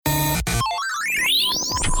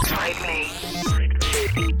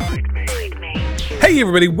Hey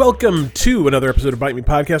everybody, welcome to another episode of Bite Me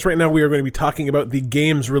Podcast. Right now we are going to be talking about the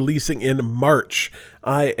games releasing in March.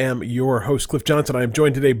 I am your host, Cliff Johnson. I am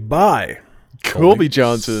joined today by... Colby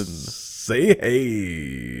Johnson. Say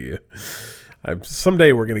hey.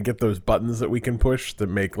 Someday we're going to get those buttons that we can push that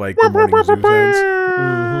make like Good Morning Zoo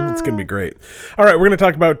sounds. It's going to be great. All right, we're going to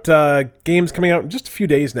talk about games coming out in just a few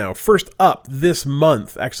days now. First up this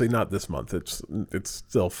month, actually not this month, it's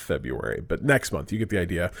still February, but next month, you get the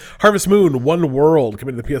idea. Harvest Moon, One World,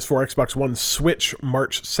 coming to the PS4, Xbox One, Switch,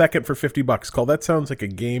 March 2nd for $50. Cole, that sounds like a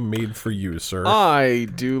game made for you, sir. I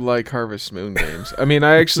do like Harvest Moon games. I mean,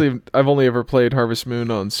 I've only ever played Harvest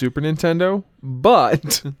Moon on Super Nintendo,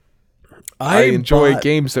 but... I enjoy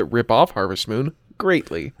games that rip off Harvest Moon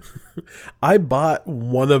greatly. I bought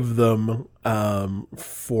one of them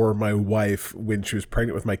for my wife when she was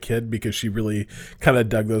pregnant with my kid because she really kind of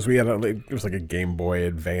dug those. It was like a Game Boy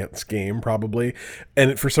Advance game probably,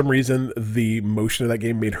 and for some reason the motion of that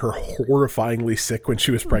game made her horrifyingly sick when she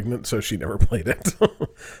was pregnant, so she never played it.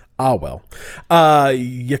 Ah well.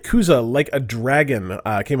 Yakuza Like a Dragon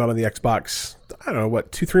came out on the Xbox. I don't know,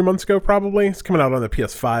 2-3 months ago probably. It's coming out on the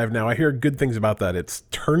PS5 now. I hear good things about that. It's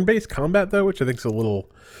turn-based combat though, which I think is a little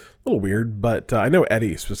weird, but I know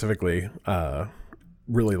Eddie specifically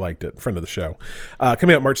really liked it. Friend of the show.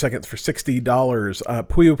 Coming out March 2nd for $60.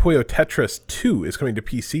 Puyo Puyo Tetris 2 is coming to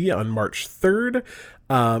PC on March 3rd.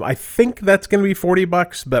 I think that's going to be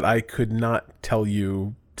 $40, but I could not tell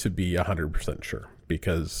you to be 100% sure,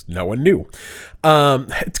 because no one knew.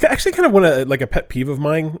 It's actually kind of like a pet peeve of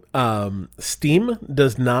mine. Steam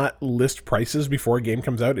does not list prices before a game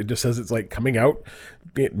comes out. It just says it's like coming out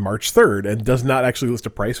March 3rd and does not actually list a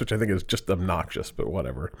price, which I think is just obnoxious, but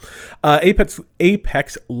whatever.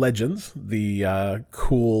 Apex Legends, the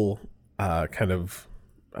cool kind of,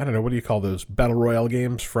 I don't know, what do you call those battle royale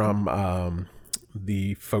games from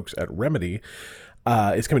the folks at Remedy,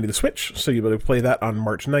 is coming to the Switch, so you'll be able to play that on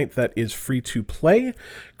March 9th. That is free to play.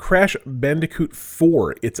 Crash Bandicoot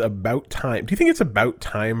 4, it's about time. Do you think it's about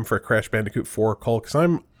time for Crash Bandicoot 4, Cole? Because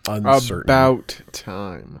I'm uncertain. About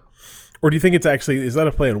time. Or do you think it's actually, is that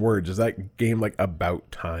a play on words? Is that game like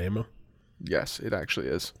about time? Yes, it actually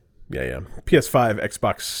is. Yeah. PS5,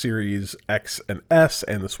 Xbox Series X and S,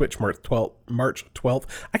 and the Switch March 12th.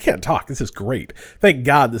 I can't talk. This is great. Thank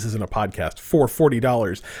God this isn't a podcast. For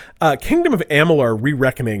 $40. Kingdom of Amalur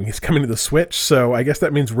Re-Reckoning is coming to the Switch, so I guess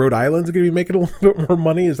that means Rhode Island's going to be making a little bit more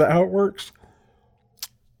money. Is that how it works?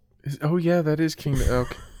 Oh, yeah, that is Kingdom.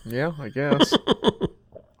 Okay. Yeah, I guess.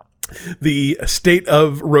 The state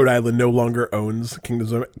of Rhode Island no longer owns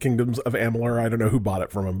Kingdoms of Amalur. I don't know who bought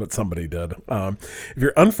it from them, but somebody did. If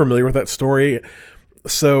you're unfamiliar with that story,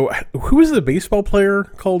 so who is the baseball player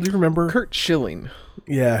called? Do you remember? Curt Schilling.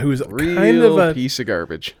 Yeah, who's Real kind of a piece of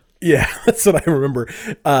garbage. Yeah, that's what I remember.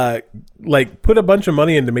 Put a bunch of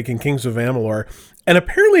money into making Kings of Amalur, and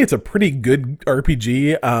apparently it's a pretty good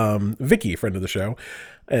RPG. Vicky, friend of the show,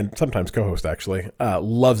 and sometimes co-host actually,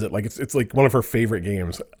 loves it. Like it's like one of her favorite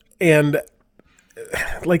games. And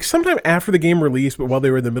like sometime after the game released, but while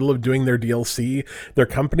they were in the middle of doing their DLC, their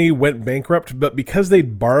company went bankrupt. But because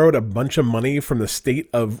they'd borrowed a bunch of money from the state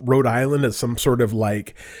of Rhode Island as some sort of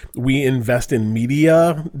like, we invest in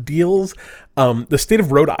media deals, the state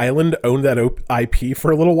of Rhode Island owned that IP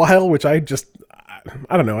for a little while, which I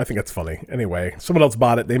don't know. I think that's funny. Anyway, someone else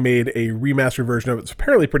bought it. They made a remastered version of it. It's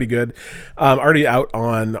apparently pretty good. Already out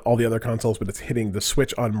on all the other consoles, but it's hitting the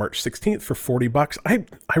Switch on March 16th for $40.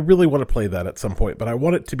 I really want to play that at some point, but I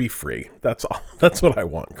want it to be free. That's all. That's what I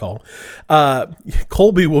want, Cole.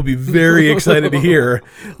 Colby will be very excited to hear.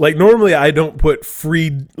 Like, normally I don't put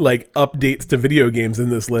free like updates to video games in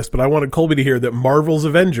this list, but I wanted Colby to hear that Marvel's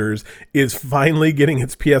Avengers is finally getting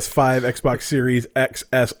its PS5, Xbox Series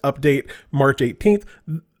XS update March 18th.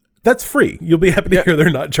 That's free. You'll be happy to hear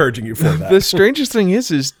they're not charging you for that. The strangest thing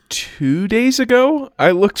is 2 days ago,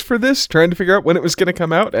 I looked for this, trying to figure out when it was going to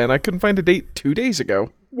come out, and I couldn't find a date 2 days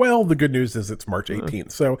ago. Well, the good news is it's March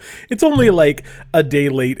 18th, so it's only like a day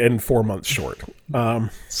late and 4 months short.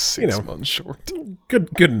 6 months short.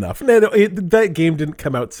 Good enough. That game didn't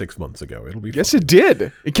come out 6 months ago. It'll be fun. Yes, it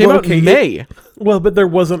did. It came out in May. But there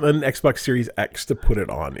wasn't an Xbox Series X to put it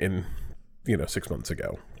on in 6 months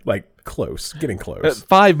ago. Like, getting close.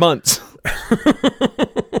 5 months.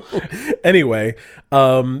 Anyway,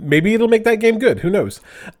 maybe it'll make that game good. Who knows?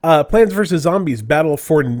 Plants vs. Zombies Battle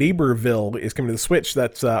for Neighborville is coming to the Switch.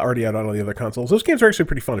 That's already out on all the other consoles. Those games are actually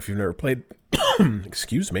pretty fun if you've never played,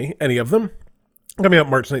 excuse me, any of them. coming out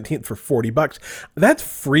March 19th for $40. That's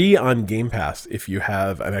free on Game Pass if you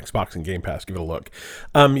have an Xbox and Game Pass. Give it a look.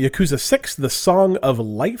 Yakuza 6, The Song of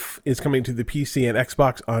Life, is coming to the PC and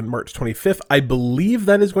Xbox on March 25th. I believe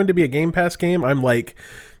that is going to be a Game Pass game. I'm like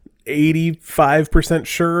 85%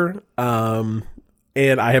 sure.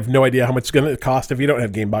 And I have no idea how much it's going to cost if you don't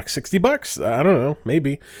have GameBox. $60? I don't know.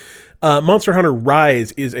 Maybe. Monster Hunter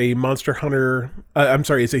Rise is a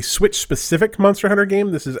is a Switch-specific Monster Hunter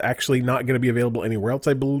game. This is actually not going to be available anywhere else,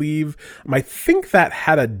 I believe. I think that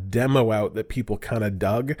had a demo out that people kind of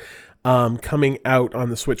dug. Coming out on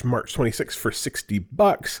the Switch March 26th for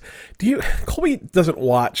 $60. Colby doesn't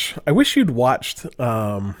watch. I wish you'd watched.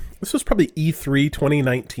 This was probably E3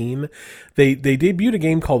 2019. They debuted a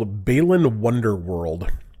game called Balan Wonderworld.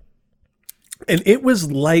 And it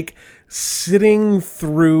was like sitting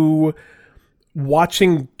through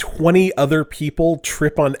watching 20 other people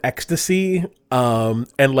trip on ecstasy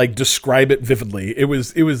and like describe it vividly. It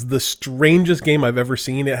was the strangest game I've ever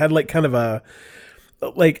seen. It had like kind of a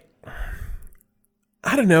like,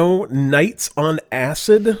 I don't know, Knights on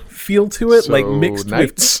Acid feel to it, so like mixed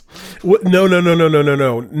Knights. With no.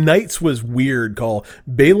 Knights was weird. Balan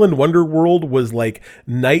Wonderworld was like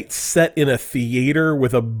Knights set in a theater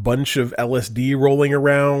with a bunch of LSD rolling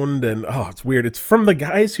around, and it's weird. It's from the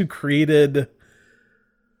guys who created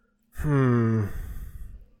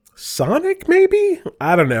Sonic, maybe?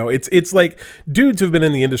 I don't know. It's like dudes who've been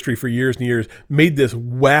in the industry for years and years made this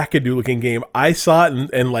wackadoo looking game. I saw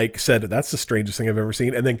it and like said, that's the strangest thing I've ever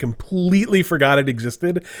seen, and then completely forgot it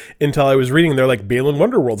existed until I was reading. They're like, Balan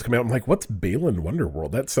Wonderworld's coming out. I'm like, what's Balan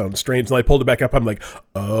Wonderworld? That sounds strange. And I pulled it back up. I'm like,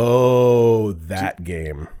 oh, that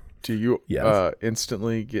game. Do you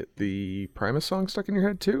instantly get the Primus song stuck in your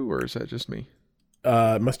head too, or is that just me?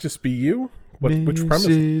 It must just be you. Which premise?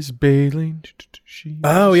 Mrs. Balan.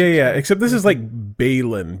 Oh, yeah. Except this is like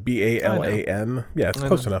Balan, Balan. Yeah, it's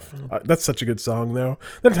close enough. That's such a good song, though.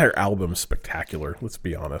 That entire album's spectacular, let's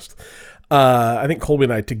be honest. I think Colby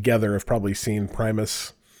and I together have probably seen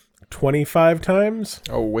Primus 25 times.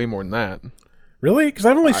 Oh, way more than that. Really? Because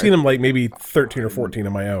I've only seen them like maybe 13 or 14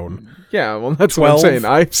 on my own. Yeah, well, that's 12. What I'm saying.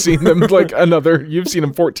 I've seen them like another... You've seen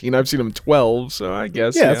them 14, I've seen them 12, so I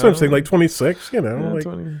guess... Yeah, that's what I'm saying, like 26, like...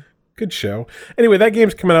 20. Good show. Anyway, that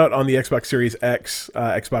game's coming out on the Xbox Series X,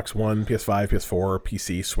 Xbox One, PS5, PS4,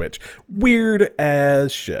 PC, Switch. Weird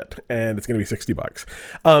as shit. And it's going to be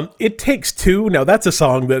 $60. It Takes Two. Now, that's a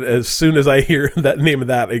song that as soon as I hear that name of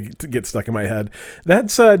that, it gets stuck in my head.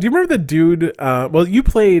 That's, do you remember the dude, well, you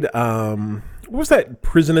played, what was that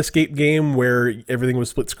prison escape game where everything was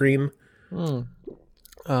split screen?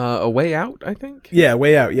 A Way Out, I think. Yeah,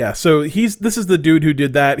 Way Out. Yeah. So this is the dude who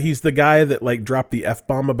did that. He's the guy that like dropped the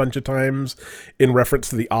F-bomb a bunch of times in reference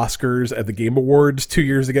to the Oscars at the Game Awards 2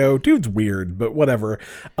 years ago. Dude's weird, but whatever.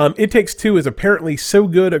 It Takes Two is apparently so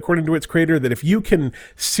good, according to its creator, that if you can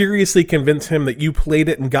seriously convince him that you played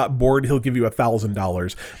it and got bored, he'll give you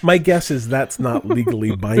 $1,000. My guess is that's not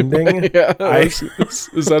legally binding. Yeah, is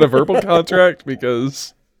that a verbal contract?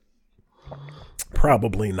 Because...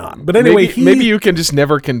 Probably not. But anyway, maybe you can just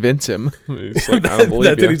never convince him. He's like, I don't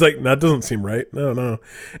believe you. He's like, that doesn't seem right. No.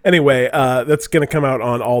 Anyway, that's going to come out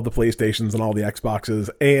on all the PlayStations and all the Xboxes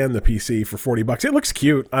and the PC for $40. It looks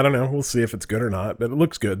cute. I don't know. We'll see if it's good or not, but it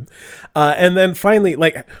looks good. And then finally,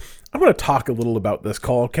 like... I want to talk a little about this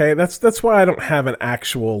call, okay? That's why I don't have an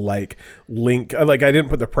actual like link. Like I didn't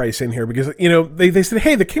put the price in here because they said,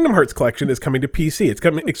 hey, the Kingdom Hearts collection is coming to PC. It's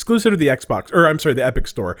coming exclusive to the Xbox, or I'm sorry, the Epic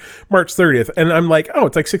Store, March 30th. And I'm like, oh,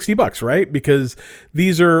 it's like $60, right? Because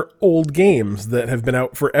these are old games that have been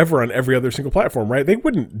out forever on every other single platform, right? They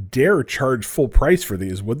wouldn't dare charge full price for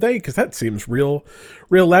these, would they? Because that seems real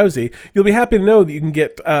lousy. You'll be happy to know that you can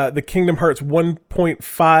get the Kingdom Hearts 1.5,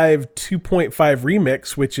 2.5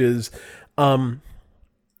 remix, which is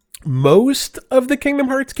most of the Kingdom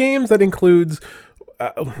Hearts games. That includes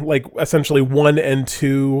like essentially 1 and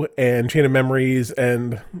 2 and Chain of Memories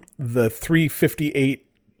and the 358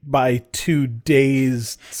 by 2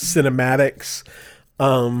 days cinematics,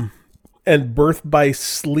 and Birth by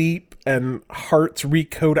Sleep and Hearts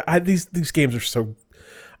Recode. These games are so...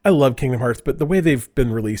 I love Kingdom Hearts, but the way they've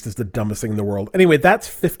been released is the dumbest thing in the world. Anyway, that's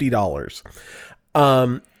 $50.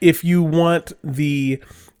 If you want the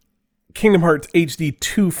Kingdom Hearts HD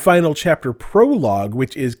 2 Final Chapter Prologue,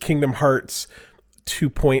 which is Kingdom Hearts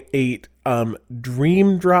 2.8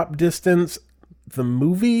 Dream Drop Distance, the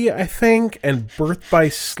movie, I think, and Birth by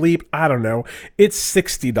Sleep, I don't know, it's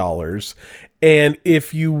 $60. And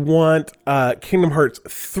if you want Kingdom Hearts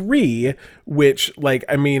 3, which, like,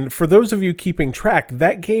 I mean, for those of you keeping track,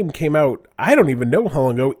 that game came out, I don't even know how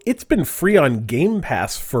long ago. It's been free on Game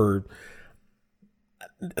Pass for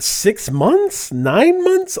 6 months, 9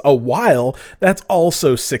 months, a while. That's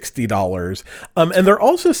also $60. And they're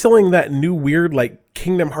also selling that new weird like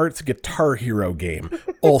Kingdom Hearts Guitar Hero game,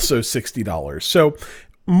 also $60. So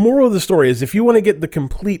moral of the story is if you want to get the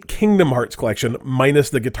complete Kingdom Hearts collection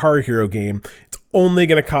minus the Guitar Hero game, it's only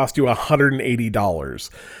going to cost you $180.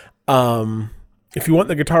 If you want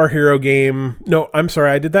the Guitar Hero game, no, I'm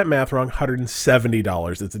sorry, I did that math wrong.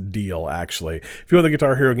 $170. It's a deal, actually. If you want the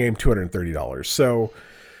Guitar Hero game, $230. So,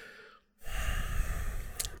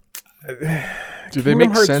 do they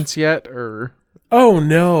make sense yet, or? Oh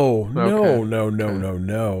no,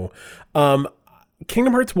 Okay. no.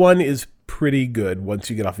 Kingdom Hearts 1 is pretty good once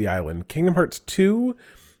you get off the island. Kingdom Hearts 2,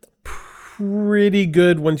 pretty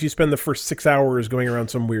good once you spend the first 6 hours going around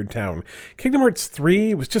some weird town. Kingdom Hearts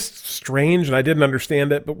 3 was just strange and I didn't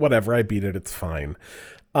understand it, but whatever, I beat it, it's fine.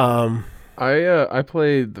 I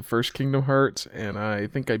played the first Kingdom Hearts, and I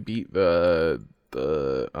think I beat the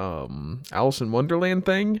Alice in Wonderland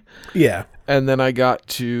thing. Yeah. And then I got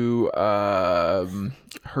to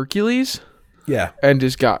Hercules. Yeah. And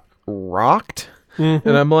just got rocked. Mm-hmm.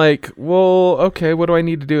 And I'm like, well, okay, what do I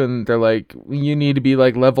need to do? And they're like, you need to be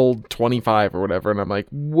like level 25 or whatever. And I'm like,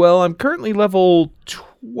 well, I'm currently level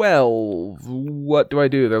 12. What do I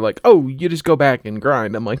do? They're like, oh, you just go back and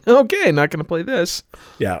grind. I'm like, okay, not going to play this.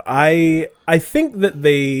 Yeah, I think that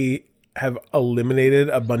they have eliminated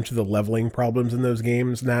a bunch of the leveling problems in those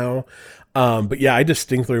games now. But yeah, I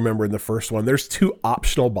distinctly remember in the first one, there's 2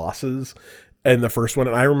 optional bosses in the first one.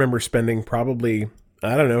 And I remember spending probably,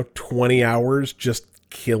 I don't know, 20 hours just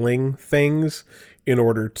killing things in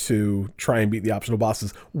order to try and beat the optional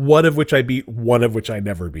bosses. One of which I beat, one of which I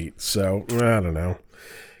never beat. So, I don't know.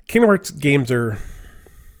 Kingdom Hearts games they're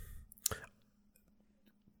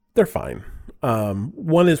fine.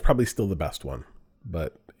 1 is probably still the best one,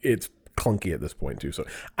 but it's clunky at this point too. So,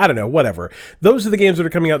 I don't know, whatever. Those are the games that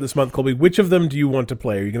are coming out this month, Colby. Which of them do you want to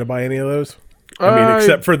play? Are you going to buy any of those? I mean,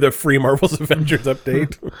 except for the free Marvel's Avengers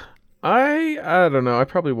update. I don't know. I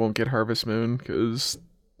probably won't get Harvest Moon because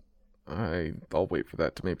I'll wait for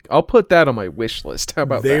that to maybe. I'll put that on my wish list. How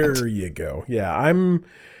about that? There you go. Yeah,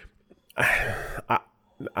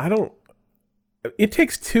 I don't. It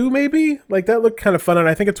Takes Two, maybe? Like, that looked kind of fun, and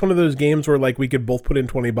I think it's one of those games where, like, we could both put in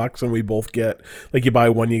 $20 and we both get, like, you buy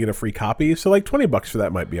one, you get a free copy, so, like, $20 for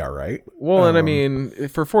that might be all right. Well, and I mean,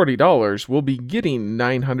 for $40, we'll be getting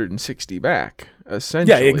 $960 back,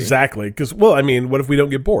 essentially. Yeah, exactly, because, well, I mean, what if we don't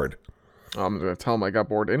get bored? I'm going to tell them I got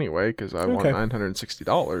bored anyway, because I want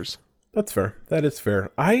 $960. That's fair. That is fair.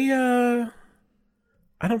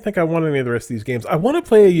 I don't think I want any of the rest of these games. I want to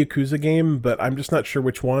play a Yakuza game, but I'm just not sure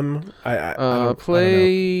which one. I don't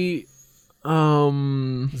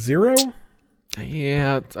know. Zero?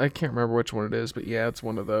 Yeah, I can't remember which one it is, but yeah, it's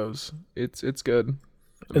one of those. It's good.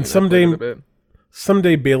 And someday Balan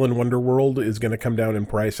Wonderworld is going to come down in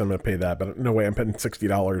price. I'm going to pay that, but no way I'm paying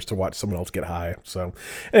 $60 to watch someone else get high. So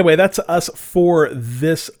anyway, that's us for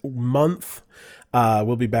this month.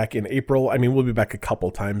 We'll be back in April. I mean, we'll be back a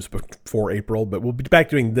couple times before April, but we'll be back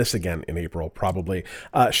doing this again in April, probably.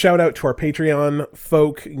 Shout out to our Patreon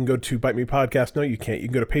folk. You can go to Bite Me Podcast. No, you can't. You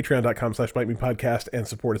can go to patreon.com/Bite Me Podcast and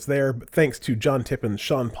support us there. But thanks to John Tippin,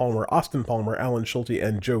 Sean Palmer, Austin Palmer, Alan Schulte,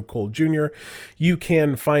 and Joe Cole Jr. You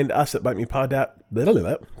can find us at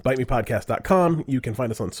BiteMePodcast.com. You can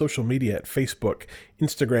find us on social media at Facebook,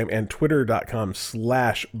 Instagram, and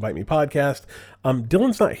Twitter.com/Bite Me Podcast.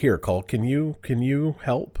 Dylan's not here, Cole. Can you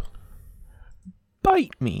help?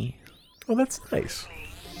 Bite me. Oh, that's nice.